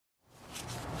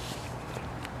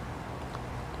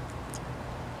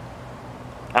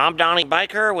I'm Donnie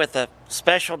Baker with a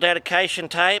special dedication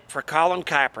tape for Colin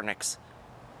Kaepernick.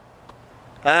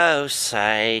 Oh,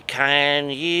 say, can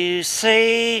you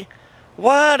see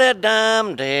what a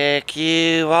dumb dick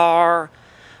you are?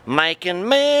 Making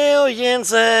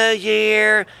millions a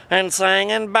year and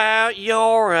singing about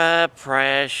your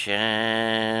oppressions.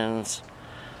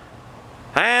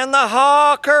 And the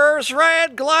hawker's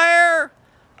red glare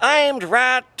aimed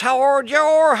right toward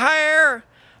your hair.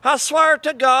 I swear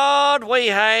to God we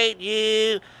hate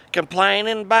you,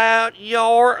 complaining about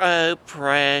your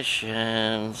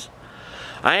oppressions.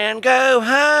 And go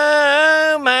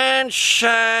home and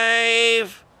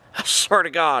shave. I swear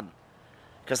to God,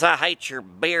 because I hate your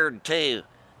beard too.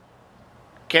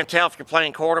 Can't tell if you're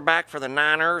playing quarterback for the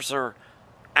Niners or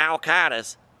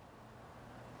Al-Qaeda's.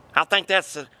 I think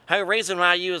that's the whole reason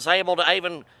why you was able to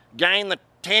even gain the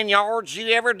 10 yards you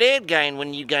ever did gain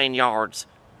when you gained yards.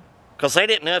 Because they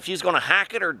didn't know if you was going to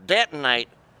hack it or detonate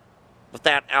with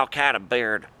that Al-Qaeda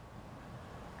beard.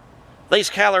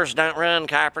 These colors don't run,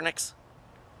 Kaepernicks.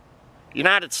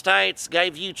 United States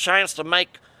gave you a chance to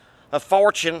make a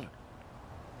fortune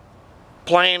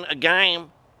playing a game,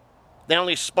 the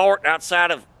only sport outside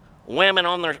of women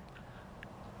on their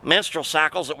menstrual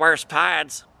cycles that wears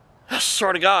pads. I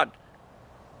swear to God,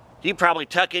 you probably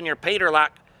tuck in your Peter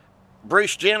like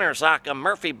Bruce Jenner's, like a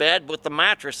Murphy bed with the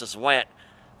mattress is wet.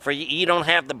 For you don't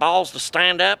have the balls to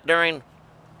stand up during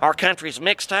our country's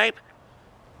mixtape?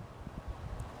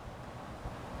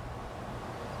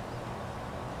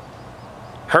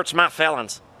 Hurts my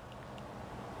feelings.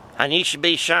 And you should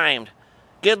be ashamed.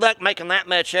 Good luck making that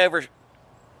much over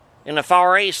in the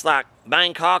Far East like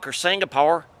Bangkok or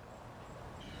Singapore.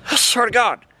 I swear to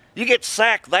God, you get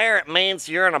sacked there, it means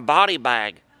you're in a body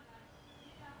bag.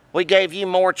 We gave you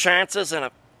more chances than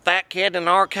a fat kid in an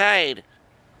arcade.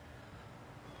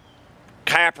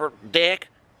 Capper dick.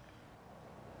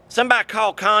 Somebody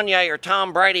call Kanye or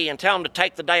Tom Brady and tell them to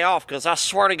take the day off, because I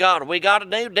swear to God, we got a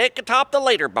new dick atop the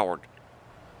leaderboard.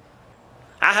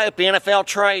 I hope the NFL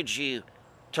trades you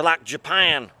to like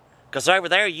Japan, because over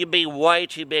there you'd be way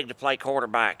too big to play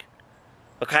quarterback.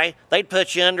 Okay? They'd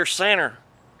put you under center.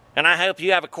 And I hope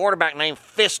you have a quarterback named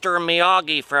Fister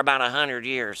Miyagi for about 100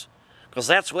 years, because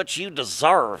that's what you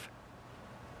deserve.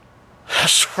 I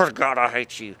swear to God, I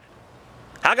hate you.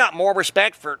 I got more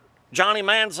respect for Johnny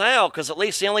Manziel, because at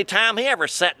least the only time he ever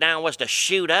sat down was to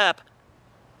shoot up.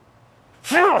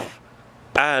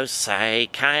 Oh, say,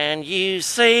 can you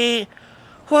see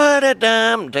what a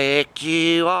dumb dick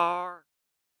you are?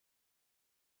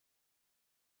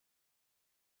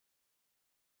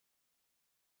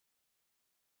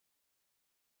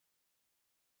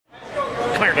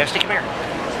 Come here, Dusty, come here.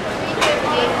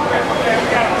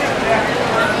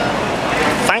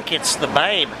 I think it's the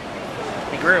babe.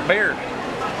 He grew a beard.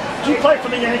 Did you play for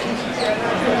the Yankees?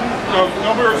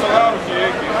 No beers allowed with the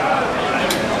Yankees.